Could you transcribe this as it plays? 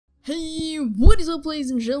Hey, what is up,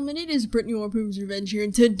 ladies and gentlemen? It is Brittany or PumasRevenge here,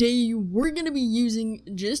 and today we're gonna be using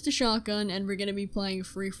just a shotgun, and we're gonna be playing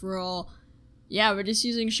free-for-all. Yeah, we're just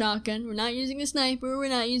using a shotgun. We're not using a sniper, we're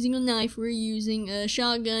not using a knife, we're using a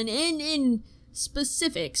shotgun, and in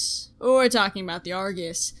specifics, we're talking about the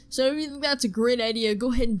Argus. So if you think that's a great idea,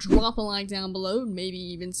 go ahead and drop a like down below, and maybe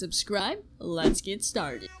even subscribe. Let's get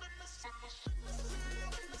started.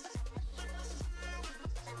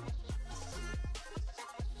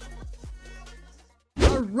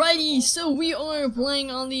 Alrighty, so we are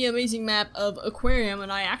playing on the amazing map of Aquarium,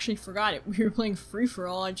 and I actually forgot it. We were playing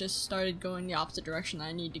free-for-all. I just started going the opposite direction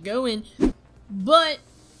I need to go in. But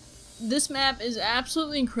this map is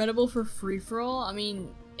absolutely incredible for free-for-all. I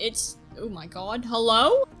mean, it's... oh my god.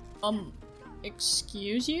 Hello?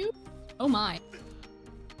 Excuse you? Oh my.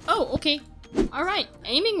 Oh, okay. Alright,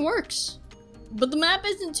 aiming works. But the map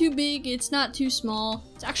isn't too big, it's not too small.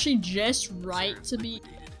 It's actually just right to be...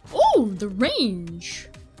 oh, the range!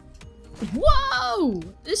 Whoa!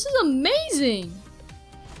 This is amazing!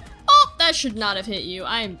 Oh, that should not have hit you.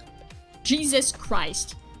 Jesus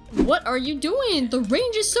Christ. What are you doing? The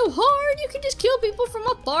range is so hard! You can just kill people from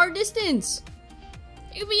a far distance!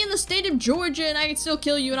 You could be in the state of Georgia and I can still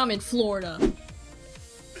kill you and I'm in Florida.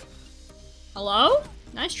 Hello?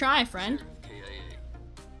 Nice try, friend.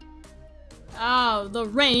 Oh, the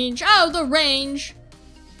range! Oh, the range!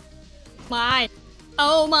 My...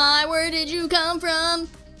 oh my, where did you come from?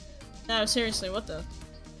 No, seriously, what the?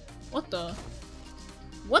 What the?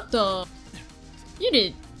 What the? You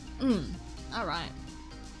did. Alright.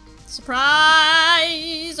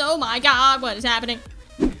 Surprise! Oh my god, what is happening?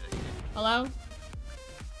 Hello?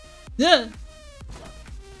 Ugh.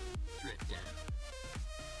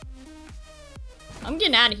 I'm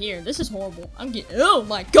getting out of here. This is horrible. I'm getting. Oh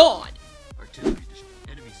my god! Enemy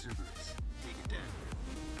Cerberus. Take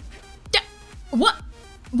it down. What?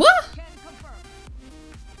 What?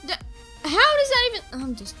 How does that even...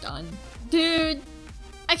 I'm just done. Dude,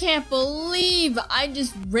 I can't believe I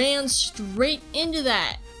just ran straight into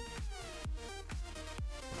that.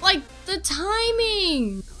 Like, the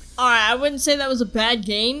timing. Alright, I wouldn't say that was a bad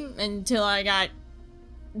game until I got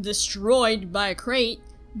destroyed by a crate.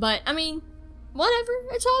 But, I mean, whatever.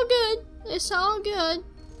 It's all good. It's all good.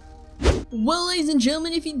 Well, ladies and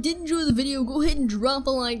gentlemen, if you did enjoy the video, go ahead and drop a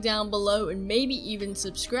like down below and maybe even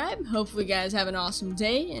subscribe. Hopefully you guys have an awesome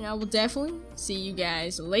day, and I will definitely see you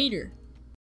guys later.